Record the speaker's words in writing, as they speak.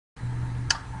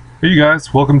Hey you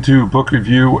guys, welcome to book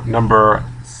review number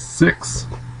 60,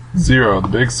 the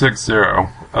big 60.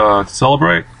 To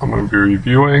celebrate, I'm going to be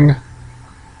reviewing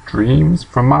Dreams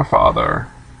from My Father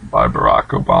by Barack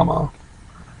Obama.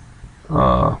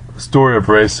 A Story of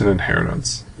Race and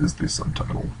Inheritance is the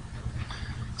subtitle.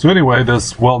 So anyway,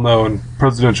 this well-known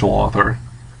presidential author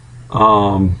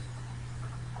wrote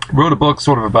a book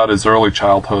sort of about his early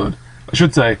childhood. I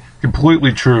should say,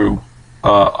 completely true.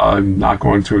 I'm not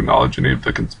going to acknowledge any of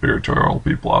the conspiratorial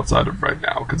people outside of right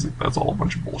now because that's all a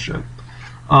bunch of bullshit.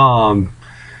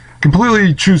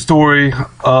 Completely true story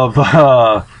of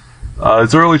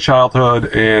his early childhood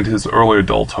and his early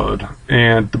adulthood.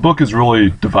 And the book is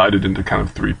really divided into kind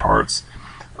of three parts.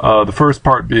 The first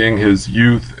part being his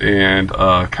youth and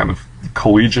kind of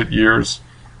collegiate years.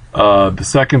 The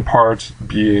second part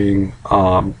being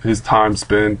his time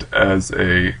spent as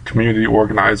a community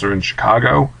organizer in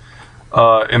Chicago.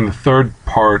 And the third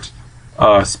part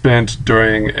spent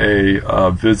during a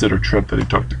visit or trip that he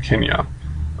took to Kenya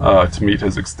to meet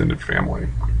his extended family.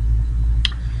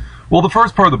 Well, the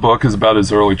first part of the book is about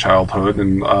his early childhood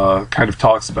and kind of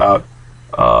talks about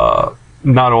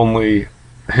not only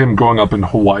him growing up in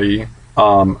Hawaii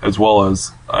as well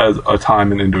as a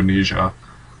time in Indonesia,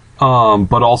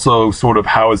 but also sort of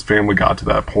how his family got to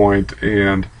that point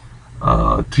and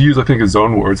to use, I think, his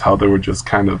own words, how they were just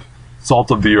kind of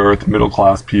salt of the earth,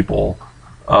 middle-class people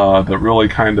that really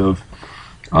kind of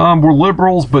were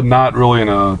liberals, but not really in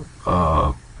a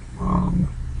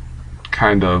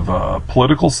kind of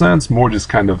political sense, more just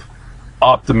kind of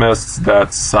optimists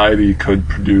that society could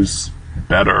produce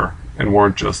better and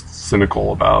weren't just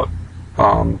cynical about,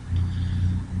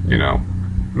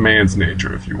 man's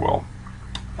nature, if you will.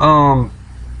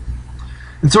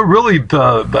 And so really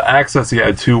the access he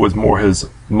had to was more his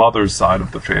mother's side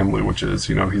of the family, which is,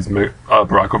 he's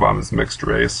Barack Obama's mixed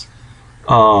race.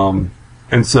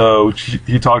 And so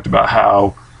he talked about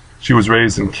how she was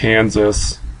raised in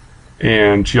Kansas,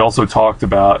 and she also talked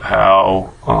about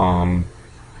how,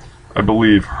 I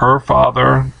believe her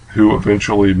father, who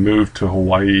eventually moved to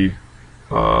Hawaii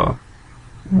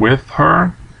with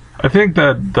her, I think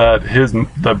that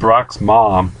Barack's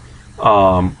mom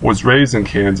was raised in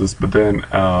Kansas, but then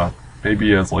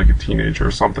maybe as like a teenager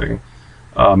or something,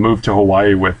 moved to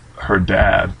Hawaii with her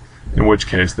dad, in which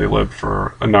case they lived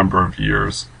for a number of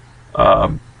years.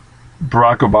 Barack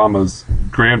Obama's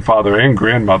grandfather and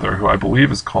grandmother, who I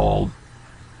believe is called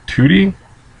Tootie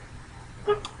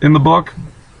in the book.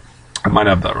 I might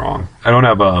have that wrong. I don't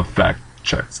have fact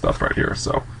check stuff right here,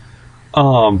 so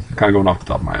kind of going off the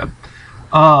top of my head.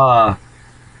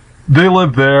 They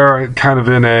lived there kind of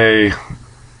in a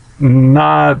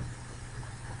not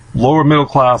lower middle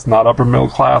class, not upper middle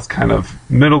class, kind of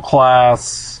middle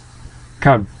class,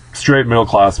 kind of straight middle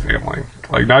class family.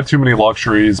 Like, not too many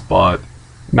luxuries, but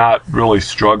not really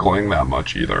struggling that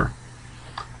much either.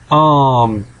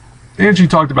 And she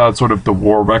talked about sort of the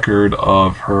war record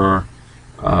of her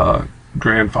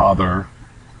grandfather,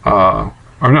 or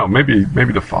no, maybe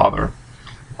the father.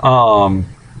 Was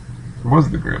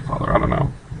it the grandfather? I don't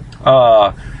know.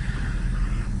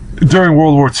 During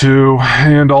World War II,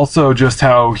 and also just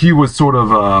how he was sort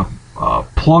of a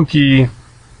plunky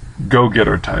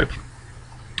go-getter type.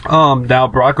 Now,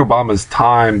 Barack Obama's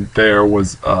time there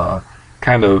was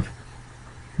kind of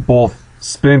both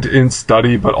spent in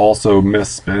study, but also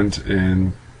misspent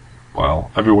in,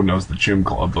 well, everyone knows the Gym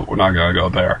Club, but we're not going to go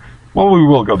there. Well, we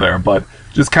will go there, but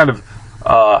just kind of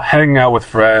hanging out with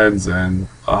friends and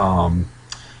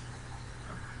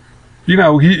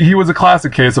he was a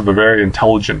classic case of a very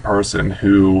intelligent person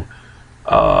who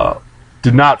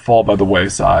did not fall by the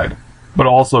wayside, but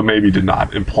also maybe did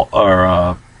not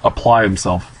apply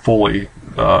himself fully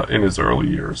in his early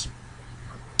years.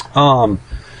 Now,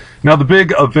 the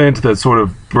big event that sort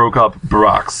of broke up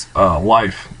Barack's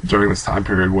life during this time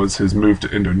period was his move to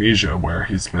Indonesia, where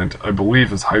he spent, I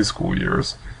believe, his high school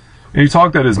years. And he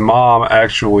talked that his mom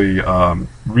actually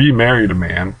remarried a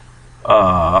man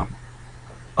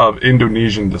of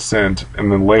Indonesian descent and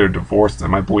then later divorced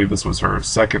him. I believe this was her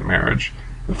second marriage.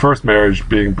 The first marriage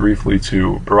being briefly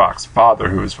to Barack's father,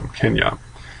 who is from Kenya.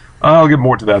 I'll get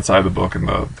more to that side of the book in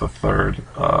the third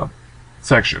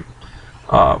section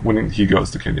when he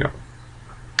goes to Kenya.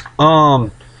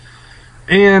 And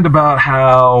about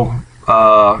how,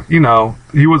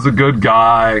 he was a good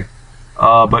guy,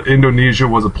 but Indonesia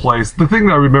was a place. The thing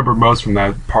that I remember most from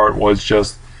that part was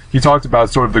just he talked about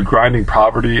sort of the grinding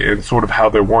poverty and sort of how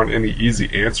there weren't any easy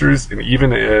answers. And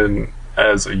even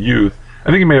as a youth, I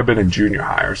think he may have been in junior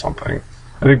high or something.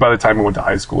 I think by the time he went to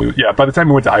high school,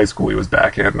 he was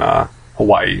back in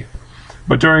Hawaii.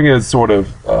 But during his sort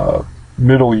of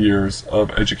middle years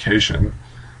of education,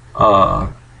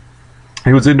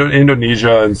 he was in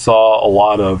Indonesia and saw a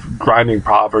lot of grinding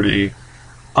poverty,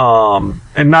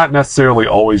 and not necessarily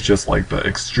always just like the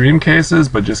extreme cases,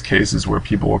 but just cases where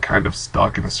people were kind of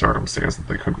stuck in a circumstance that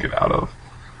they couldn't get out of.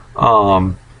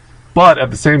 But at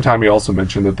the same time, he also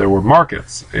mentioned that there were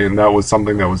markets, and that was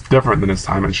something that was different than his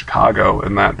time in Chicago,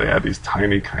 in that they had these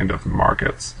tiny kind of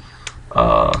markets.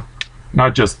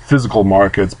 Not just physical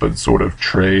markets, but sort of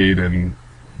trade and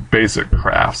basic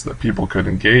crafts that people could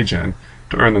engage in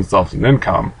to earn themselves an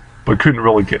income, but couldn't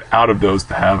really get out of those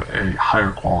to have a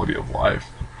higher quality of life.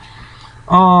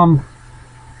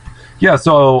 Yeah,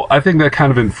 so I think that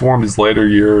kind of informed his later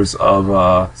years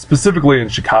of, specifically in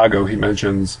Chicago, he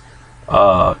mentions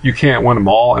you can't win them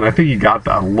all, and I think he got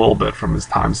that a little bit from his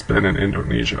time spent in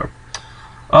Indonesia.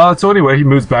 So anyway, he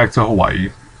moves back to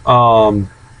Hawaii,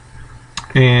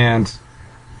 and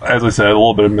as I said, a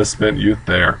little bit of misspent youth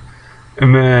there,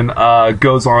 and then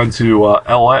goes on to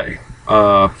L.A.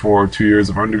 For 2 years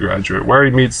of undergraduate, where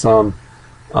he meets some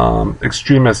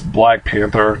extremist Black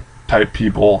Panther type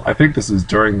people. I think this is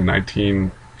during the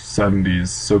 1970s,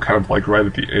 so kind of like right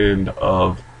at the end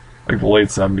of like the late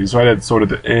 70s, right at sort of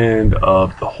the end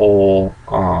of the whole,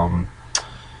 or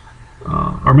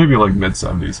maybe like mid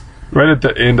 70s, right at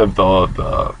the end of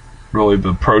the really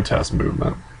the protest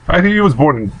movement. I think he was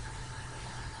born in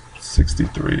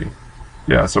 63,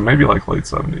 yeah, so maybe like late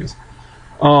 70s.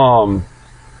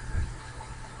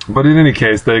 But in any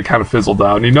case, they kind of fizzled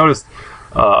out, and he noticed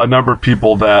a number of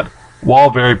people that,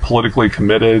 while very politically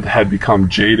committed, had become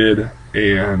jaded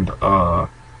and were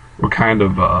kind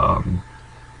of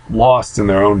lost in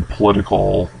their own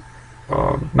political,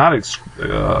 not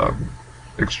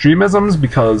extremisms,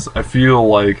 because I feel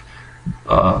like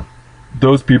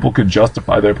those people could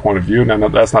justify their point of view. Now,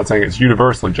 that's not saying it's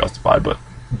universally justified, but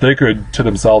they could, to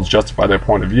themselves, justify their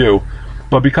point of view.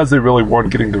 But because they really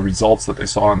weren't getting the results that they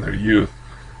saw in their youth,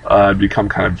 become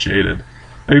kind of jaded.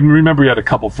 I remember he had a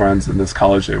couple friends in this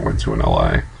college they went to in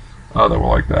LA that were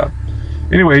like that.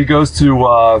 Anyway, he goes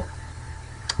to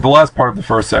the last part of the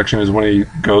first section is when he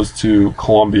goes to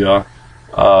Columbia,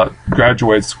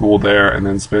 graduates school there, and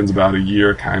then spends about a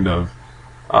year kind of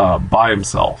by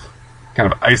himself,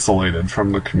 kind of isolated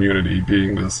from the community,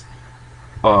 being this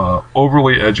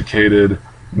overly educated,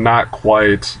 not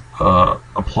quite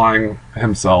applying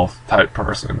himself type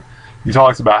person. He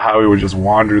talks about how he would just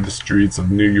wander the streets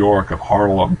of New York, of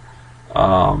Harlem,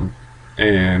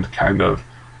 and kind of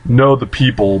know the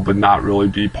people, but not really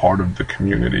be part of the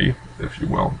community, if you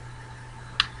will.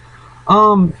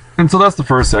 And so that's the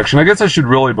first section. I guess I should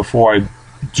really, before I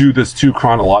do this too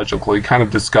chronologically, kind of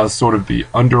discuss sort of the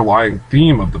underlying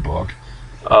theme of the book,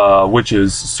 which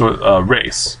is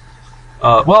race.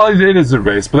 Well, it is a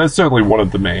race, but that's certainly one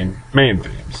of the main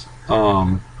themes.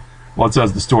 Well, it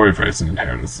says the story of race and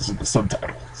inheritance is in the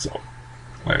subtitle, so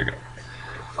there you go.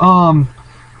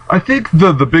 I think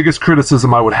the biggest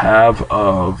criticism I would have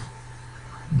of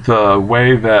the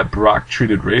way that Barack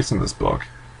treated race in this book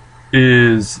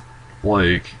is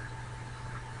like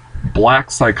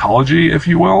black psychology, if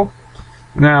you will.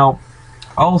 Now,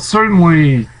 I'll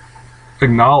certainly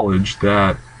acknowledge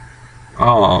that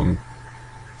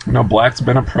blacks have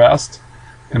been oppressed,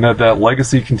 and that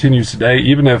legacy continues today,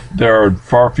 even if there are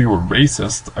far fewer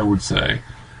racists, I would say.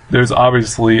 There's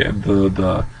obviously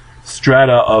the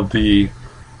strata of the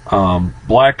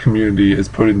black community is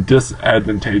put in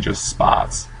disadvantageous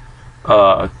spots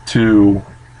to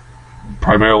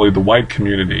primarily the white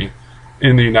community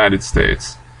in the United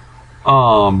States.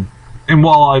 And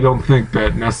while I don't think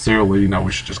that necessarily,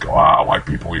 we should just go, white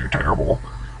people, you're terrible.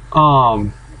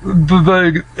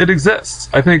 It exists.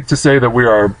 I think to say that we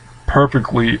are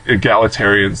perfectly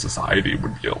egalitarian society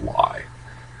would be a lie.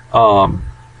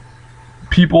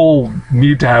 People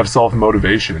need to have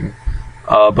self-motivation,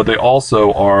 but they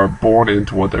also are born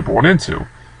into what they're born into,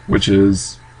 which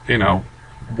is,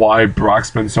 why Barack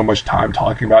spends so much time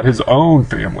talking about his own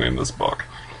family in this book,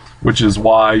 which is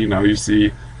why, you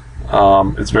see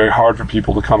it's very hard for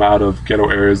people to come out of ghetto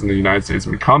areas in the United States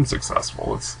and become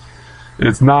successful.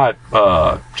 It's not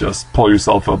just pull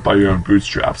yourself up by your own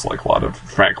bootstraps like a lot of,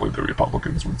 frankly, the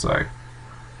Republicans would say.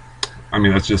 I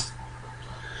mean, that's just,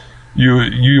 you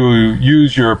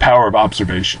use your power of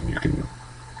observation. You can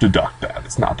deduct that.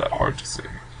 It's not that hard to see.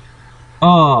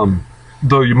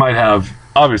 Though you might have,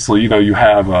 obviously, you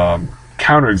have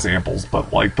counterexamples,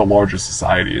 but like the larger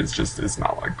society it's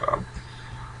not like that.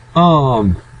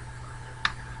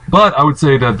 But I would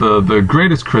say that the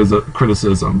greatest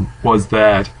criticism was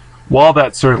that while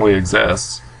that certainly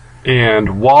exists,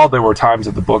 and while there were times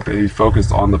in the book that he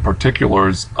focused on the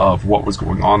particulars of what was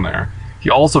going on there, he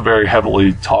also very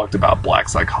heavily talked about black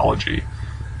psychology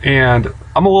And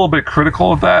I'm a little bit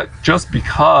critical of that just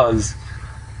because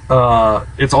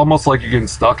it's almost like you're getting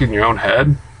stuck in your own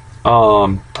head.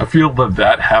 I feel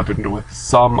that happened with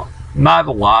some, not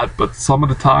a lot, but some of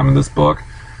the time in this book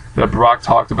that Barack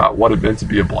talked about what it meant to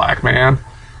be a black man.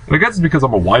 And I guess it's because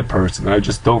I'm a white person and I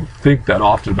just don't think that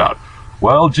often about,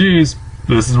 well, geez,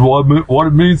 this is what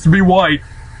it means to be white.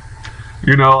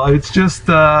 You know, it's just,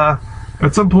 at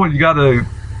some point you gotta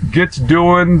get to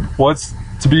doing what's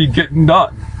to be getting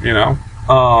done, you know?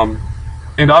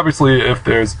 And obviously if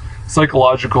there's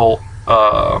psychological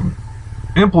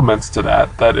implements to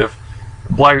that if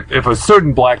a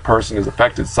certain black person is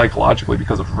affected psychologically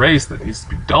because of race that needs to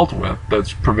be dealt with,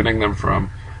 that's preventing them from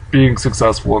being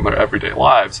successful in their everyday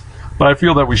lives. But I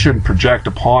feel that we shouldn't project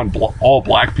upon all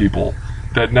black people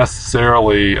that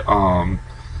necessarily they're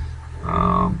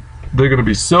going to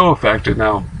be so affected.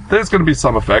 Now, there's going to be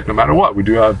some effect no matter what. We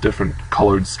do have different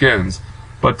colored skins.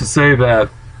 But to say that,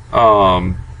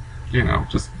 you know,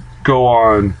 just go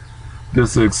on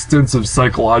this extensive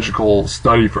psychological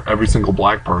study for every single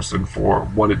black person for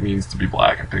what it means to be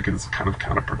black, I think is kind of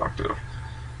counterproductive.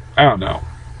 I don't know.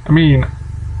 I mean,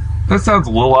 that sounds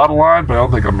a little out of line, but I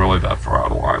don't think I'm really that far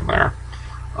out of line there.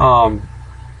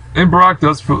 And Barack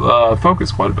does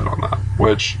focus quite a bit on that,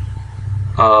 which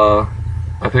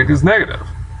I think is negative.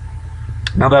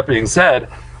 Now, that being said,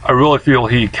 I really feel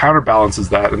he counterbalances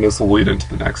that, and this will lead into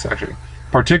the next section,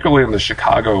 particularly in the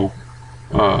Chicago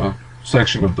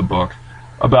section of the book,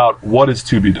 about what is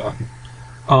to be done.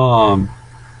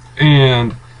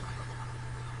 And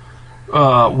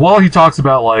while he talks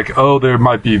about, like, oh, there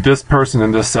might be this person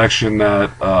in this section that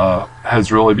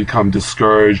has really become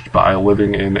discouraged by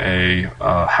living in a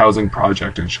housing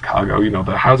project in Chicago. You know,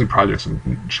 the housing projects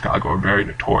in Chicago are very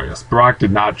notorious. Barack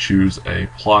did not choose a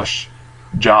plush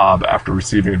job after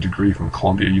receiving a degree from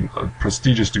a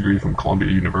prestigious degree from Columbia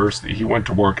University. He went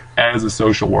to work as a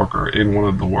social worker in one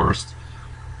of the worst.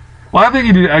 Well, I think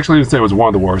he didn't say it was one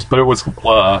of the worst, but it was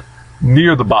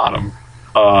near the bottom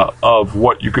of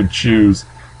what you could choose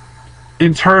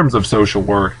in terms of social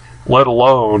work, let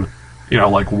alone, you know,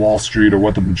 like Wall Street or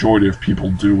what the majority of people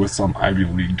do with some Ivy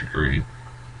League degree.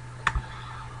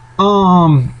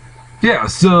 Yeah,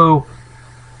 so,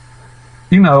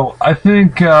 you know, I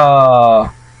think,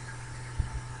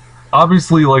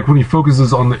 obviously, like, when he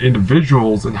focuses on the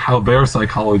individuals and how their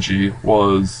psychology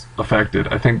was affected,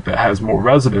 I think that has more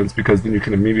resonance because then you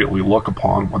can immediately look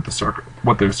upon what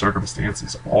their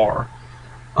circumstances are.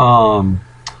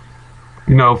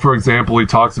 You know, for example, he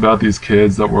talks about these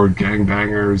kids that were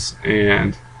gangbangers,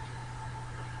 and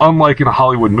unlike in a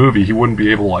Hollywood movie, he wouldn't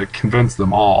be able to, like, convince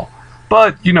them all.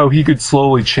 But, you know, he could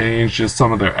slowly change just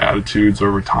some of their attitudes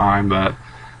over time, that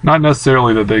not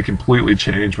necessarily that they completely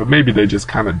change, but maybe they just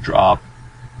kind of drop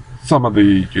some of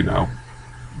the, you know,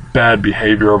 bad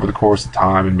behavior over the course of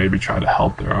time and maybe try to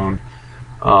help their own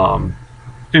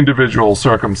individual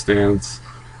circumstance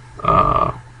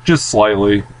just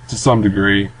slightly, to some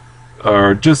degree,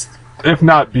 or just, if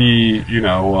not be, you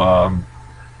know,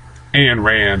 Ayn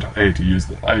Rand, I hate to use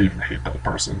that, I even hate that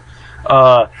person,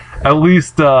 at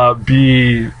least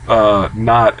be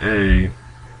not a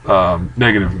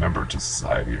negative member to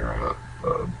society, or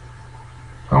I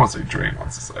don't want to say drain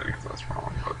on society because that's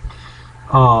wrong, but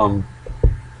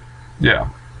yeah.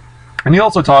 And he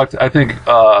also talked, I think,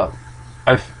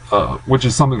 which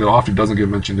is something that often doesn't get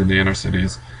mentioned in the inner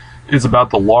cities, is about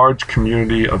the large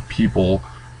community of people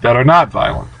that are not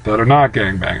violent, that are not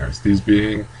gangbangers, these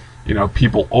being, you know,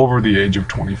 people over the age of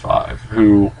 25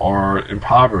 who are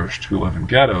impoverished, who live in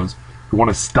ghettos, who want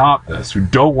to stop this, who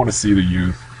don't want to see the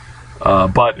youth,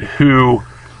 but who,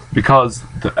 because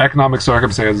the economic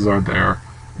circumstances aren't there,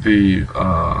 the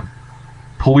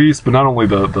police, but not only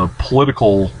the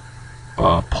political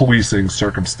policing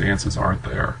circumstances aren't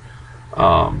there,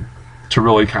 to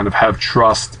really kind of have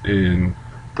trust in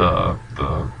the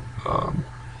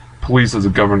police as a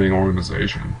governing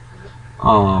organization,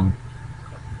 or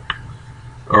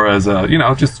as a, you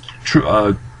know, just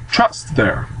trust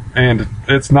there. And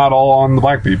it's not all on the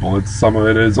black people, it's some of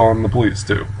it is on the police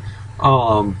too.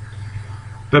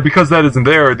 That because that isn't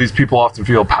there, these people often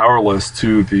feel powerless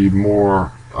to the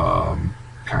more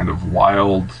kind of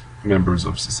wild members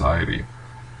of society.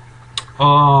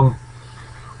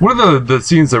 One of the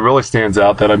scenes that really stands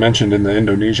out that I mentioned in the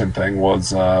Indonesian thing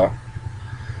was, I'm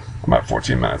at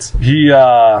 14 minutes. He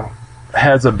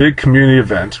has a big community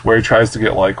event where he tries to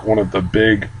get, like, one of the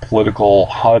big political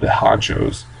HUD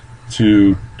honchos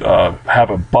to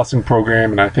have a busing program,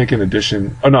 and I think in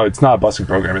addition, oh no, it's not a busing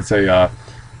program, it's a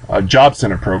job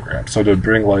center program. So to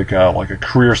bring like a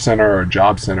career center or a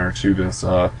job center to this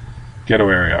ghetto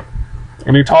area.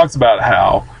 And he talks about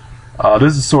how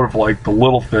This is sort of like the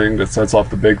little thing that sets off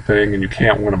the big thing, and you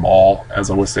can't win them all, as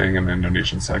I was saying in the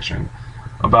Indonesian section,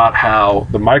 about how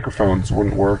the microphones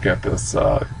wouldn't work at this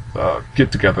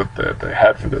get-together that they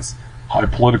had for this high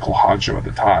political honcho at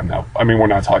the time. Now, I mean, we're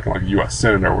not talking like a U.S.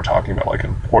 senator, we're talking about like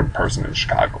an important person in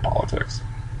Chicago politics.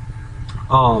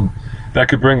 That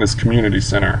could bring this community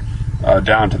center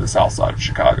down to the south side of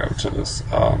Chicago, to this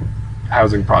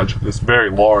housing project, this very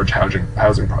large housing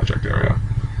project area.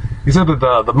 He said that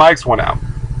the mics went out.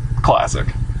 Classic.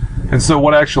 And so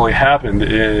what actually happened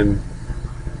in,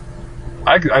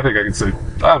 I think I can say,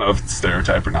 I don't know if it's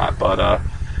stereotype or not, but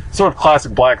sort of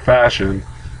classic black fashion,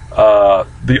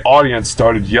 the audience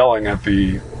started yelling at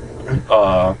the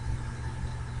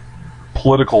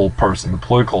political person, the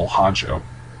political honcho,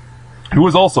 who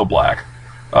was also black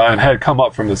and had come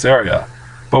up from this area,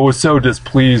 but was so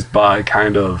displeased by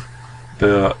kind of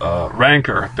the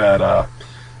rancor that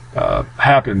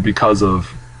happened because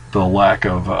of the lack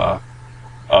of a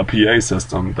PA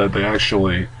system that they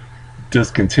actually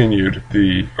discontinued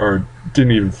or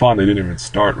didn't even fund, they didn't even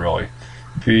start really,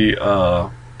 the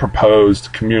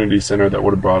proposed community center that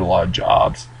would have brought a lot of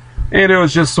jobs. And it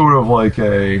was just sort of like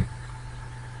a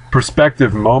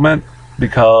perspective moment,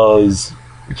 because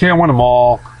you can't win them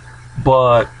all,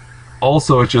 but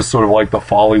also it's just sort of like the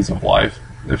follies of life,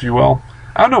 if you will.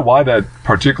 I don't know why that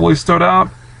particularly stood out,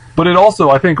 but it also,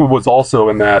 I think it was also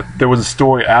in that there was a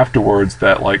story afterwards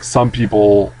that like some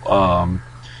people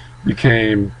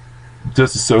became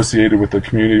disassociated with the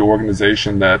community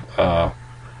organization that,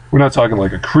 we're not talking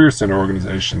like a career center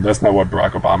organization, that's not what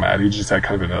Barack Obama had, he just had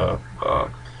kind of a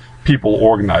people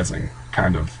organizing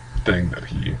kind of thing that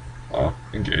he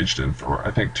engaged in for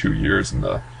I think 2 years in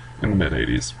the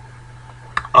mid-80s.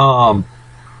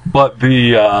 But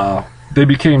they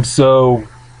became so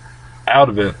out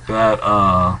of it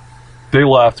that they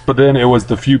left, but then it was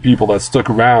the few people that stuck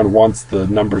around once the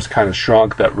numbers kind of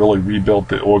shrunk that really rebuilt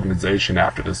the organization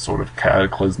after this sort of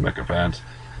cataclysmic event.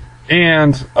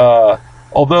 And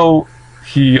although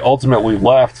he ultimately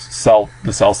left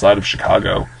the south side of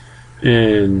Chicago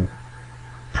in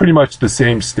pretty much the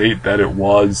same state that it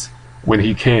was when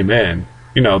he came in,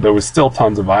 you know, there was still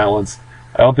tons of violence.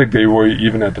 I don't think they were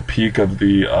even at the peak of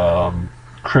the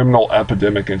criminal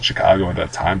epidemic in Chicago at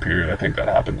that time period. I think that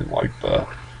happened in like the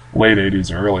late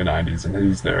 80s or early 90s, and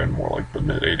he's there in more like the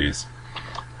mid 80s.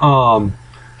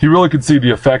 He really could see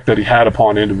the effect that he had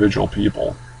upon individual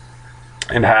people,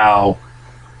 and how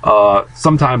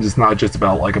sometimes it's not just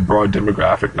about like a broad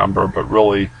demographic number, but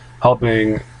really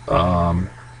helping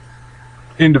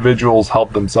individuals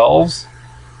help themselves,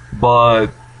 but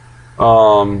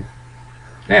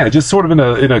yeah, just sort of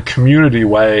in a community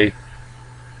way.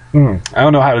 I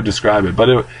don't know how to describe it,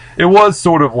 but it was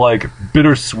sort of like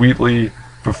bittersweetly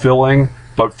fulfilling.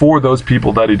 But for those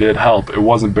people that he did help, it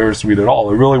wasn't bittersweet at all.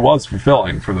 It really was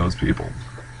fulfilling for those people.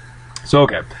 So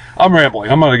okay, I'm rambling.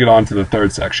 I'm going to get on to the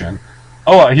third section.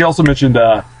 Oh, he also mentioned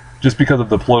just because of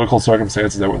the political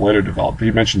circumstances that would later develop, he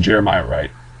mentioned Jeremiah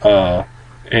Wright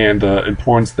and the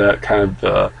importance that kind of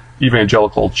the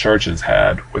evangelical churches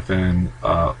had within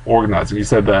organizing. He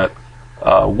said that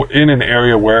in an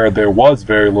area where there was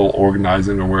very little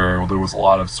organizing, or where there was a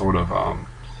lot of sort of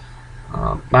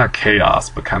not chaos,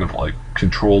 but kind of like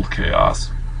controlled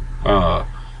chaos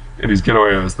in these ghetto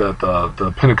areas, that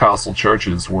the Pentecostal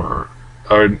churches were,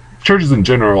 or churches in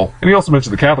general, and he also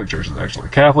mentioned the Catholic churches actually,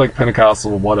 Catholic,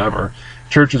 Pentecostal, whatever,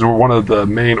 churches were one of the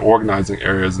main organizing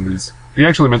areas in these. He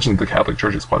actually mentioned the Catholic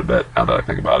churches quite a bit, now that I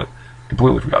think about it.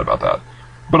 Completely forgot about that.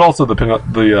 But also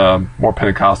the more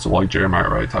Pentecostal, like Jeremiah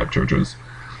Wright type churches,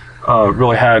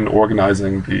 really had in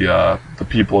organizing the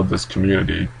people of this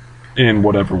community in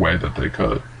whatever way that they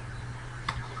could.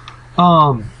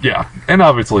 Yeah, and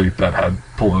obviously that had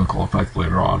political effect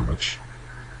later on, which,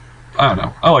 I don't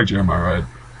know. I like Jeremiah Wright.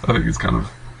 I think he's kind of a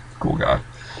cool guy.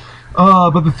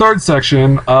 But the third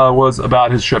section was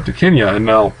about his trip to Kenya, and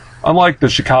now, unlike the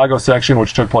Chicago section,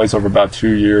 which took place over about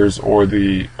 2 years, or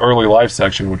the early life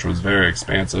section, which was very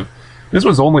expansive, this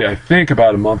was only, I think,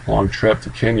 about a month-long trip to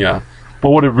Kenya. But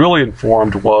what it really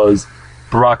informed was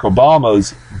Barack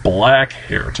Obama's black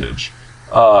heritage.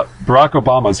 Barack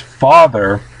Obama's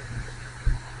father,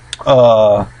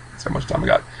 let's see how much time we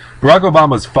got. Barack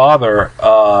Obama's father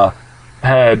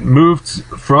had moved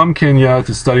from Kenya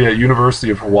to study at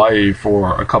University of Hawaii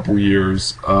for a couple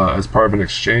years as part of an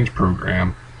exchange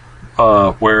program,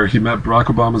 where he met Barack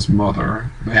Obama's mother.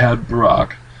 They had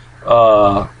Barack.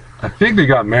 I think they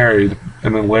got married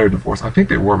and then later divorced. I think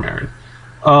they were married.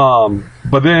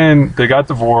 But then they got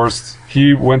divorced.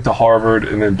 He went to Harvard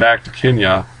and then back to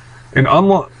Kenya. And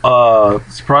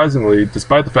surprisingly,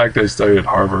 despite the fact that he studied at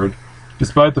Harvard,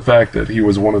 despite the fact that he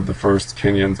was one of the first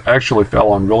Kenyans, actually fell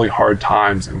on really hard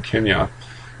times in Kenya.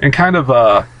 And kind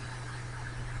of,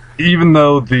 even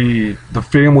though the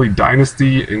family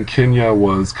dynasty in Kenya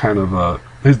was kind of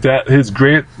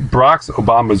Barack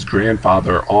Obama's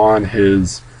grandfather on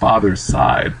his father's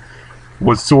side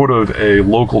was sort of a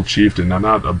local chieftain. Now,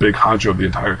 not a big honcho of the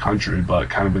entire country, but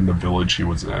kind of in the village he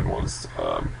was in was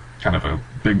kind of a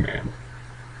big man.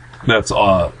 That's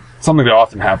something that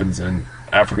often happens in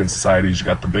African societies. You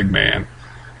got the big man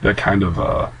that kind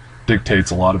of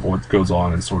dictates a lot of what goes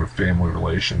on in sort of family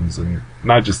relations, and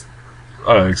not just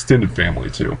extended family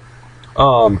too.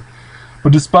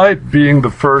 But despite being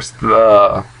the first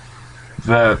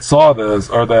that saw this,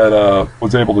 or that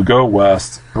was able to go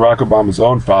west, Barack Obama's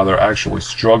own father actually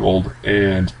struggled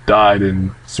and died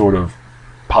in sort of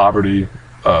poverty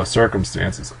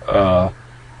circumstances. I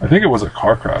think it was a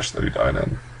car crash that he died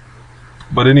in.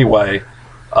 But anyway,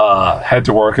 had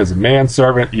to work as a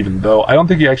manservant, even though I don't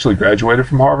think he actually graduated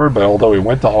from Harvard, but although he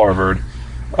went to Harvard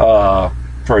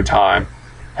for a time,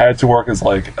 had to work as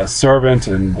like a servant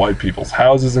in white people's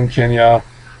houses in Kenya.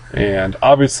 And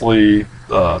obviously,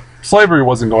 slavery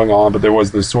wasn't going on, but there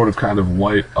was this sort of kind of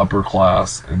white upper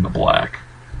class and the black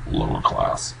lower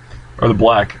class. Or the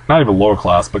black, not even lower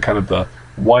class, but kind of the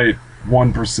white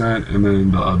 1% and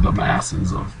then the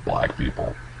masses of black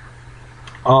people.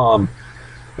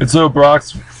 And so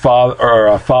Barack's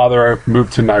father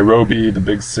moved to Nairobi, the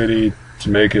big city, to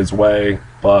make his way,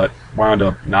 but wound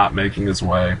up not making his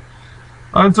way.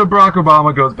 And so Barack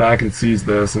Obama goes back and sees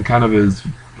this and kind of is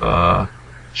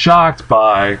shocked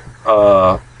by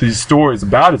these stories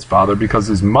about his father, because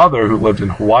his mother, who lived in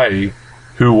Hawaii,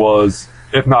 who was,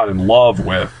 if not in love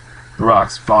with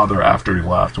Barack's father after he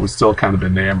left, was still kind of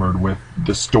enamored with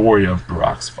the story of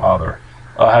Barack's father.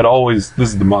 This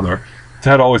is the mother,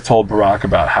 had always told Barack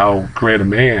about how great a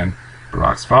man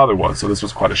Barack's father was, so this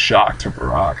was quite a shock to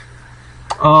Barack.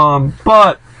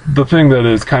 But the thing that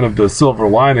is kind of the silver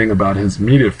lining about his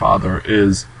immediate father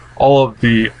is all of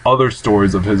the other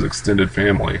stories of his extended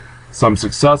family. Some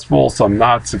successful, some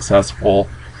not successful,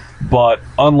 but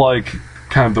unlike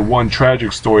kind of the one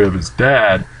tragic story of his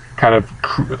dad, kind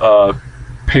of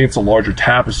paints a larger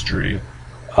tapestry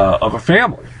of a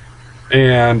family.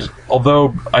 And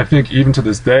although I think even to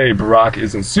this day Barack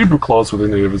isn't super close with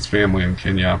any of his family in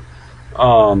Kenya,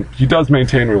 he does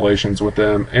maintain relations with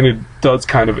them, and it does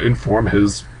kind of inform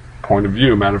his point of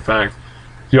view. Matter of fact,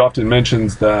 he often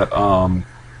mentions that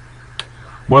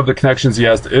one of the connections he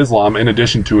has to Islam, in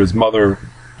addition to his mother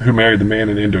who married the man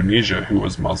in Indonesia who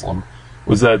was Muslim,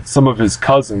 was that some of his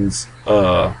cousins,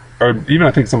 or even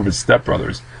I think some of his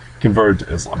stepbrothers, converted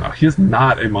to Islam. Now, he is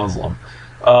not a Muslim,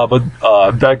 but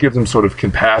that gives him sort of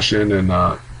compassion and,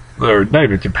 or not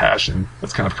even compassion,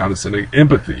 that's kind of condescending,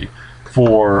 empathy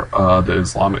for the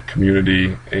Islamic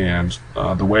community and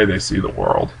the way they see the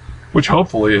world, which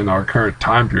hopefully in our current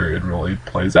time period really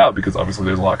plays out, because obviously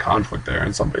there's a lot of conflict there,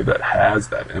 and somebody that has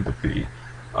that empathy,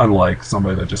 unlike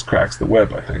somebody that just cracks the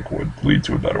whip, I think would lead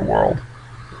to a better world.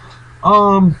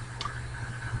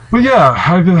 But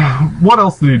yeah, what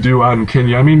else did he do out in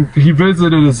Kenya? I mean, he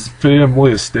visited his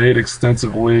family estate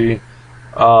extensively.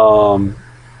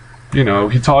 You know,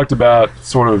 he talked about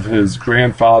sort of his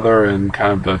grandfather and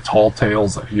kind of the tall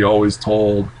tales that he always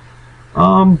told.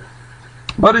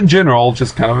 But in general,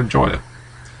 just kind of enjoyed it.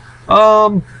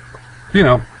 You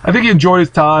know, I think he enjoyed his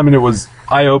time, and it was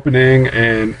eye-opening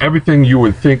and everything you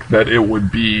would think that it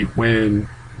would be when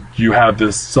you have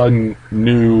this sudden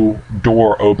new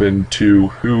door open to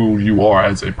who you are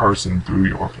as a person through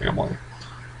your family.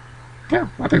 Yeah,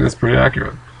 I think that's pretty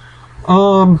accurate.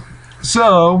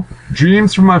 So,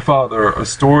 Dreams from My Father, a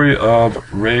story of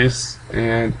race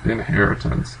and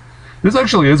inheritance. This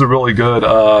actually is a really good,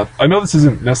 I know this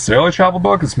isn't necessarily a travel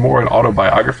book, it's more an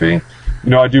autobiography. You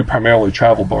know, I do primarily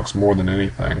travel books more than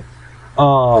anything.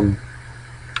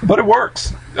 But it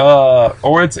works.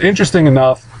 Or it's interesting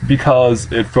enough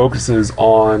because it focuses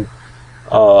on,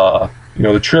 you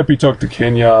know, the trip he took to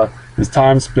Kenya, his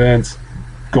time spent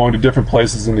going to different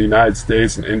places in the United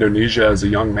States and Indonesia as a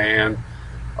young man.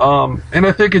 And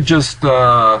I think it just,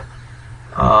 while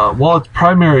its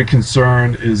primary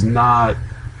concern is not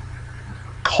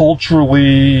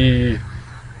culturally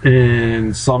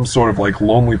in some sort of like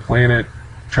Lonely Planet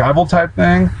travel type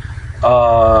thing,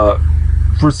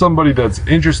 for somebody that's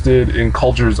interested in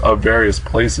cultures of various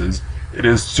places, it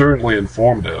is certainly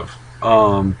informative,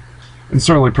 and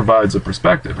certainly provides a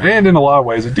perspective, and in a lot of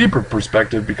ways a deeper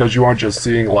perspective, because you aren't just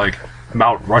seeing like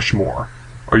Mount Rushmore,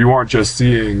 or you aren't just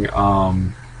seeing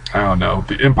I don't know,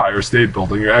 the Empire State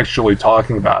Building. You're actually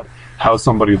talking about how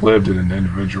somebody lived in an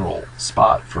individual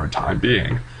spot for a time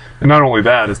being. And not only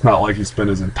that, it's not like he spent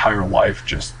his entire life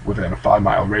just within a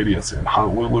 5-mile radius in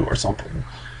Honolulu or something.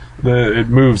 It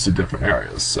moves to different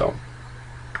areas, so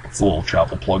it's a little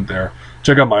travel plug there.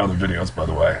 Check out my other videos, by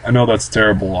the way. I know that's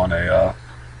terrible on a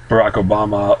Barack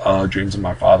Obama Dreams of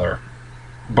My Father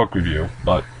book review,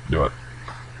 but do it.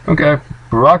 Okay,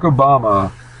 Barack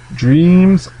Obama,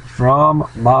 Dreams from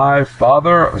My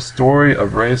Father, A Story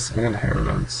of Race and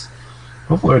Inheritance.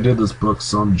 Hopefully I did this book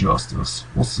some justice.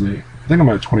 We'll see. I think I'm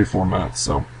at 24 minutes,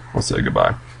 so we'll say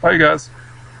goodbye. Bye, you guys.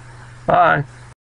 Bye.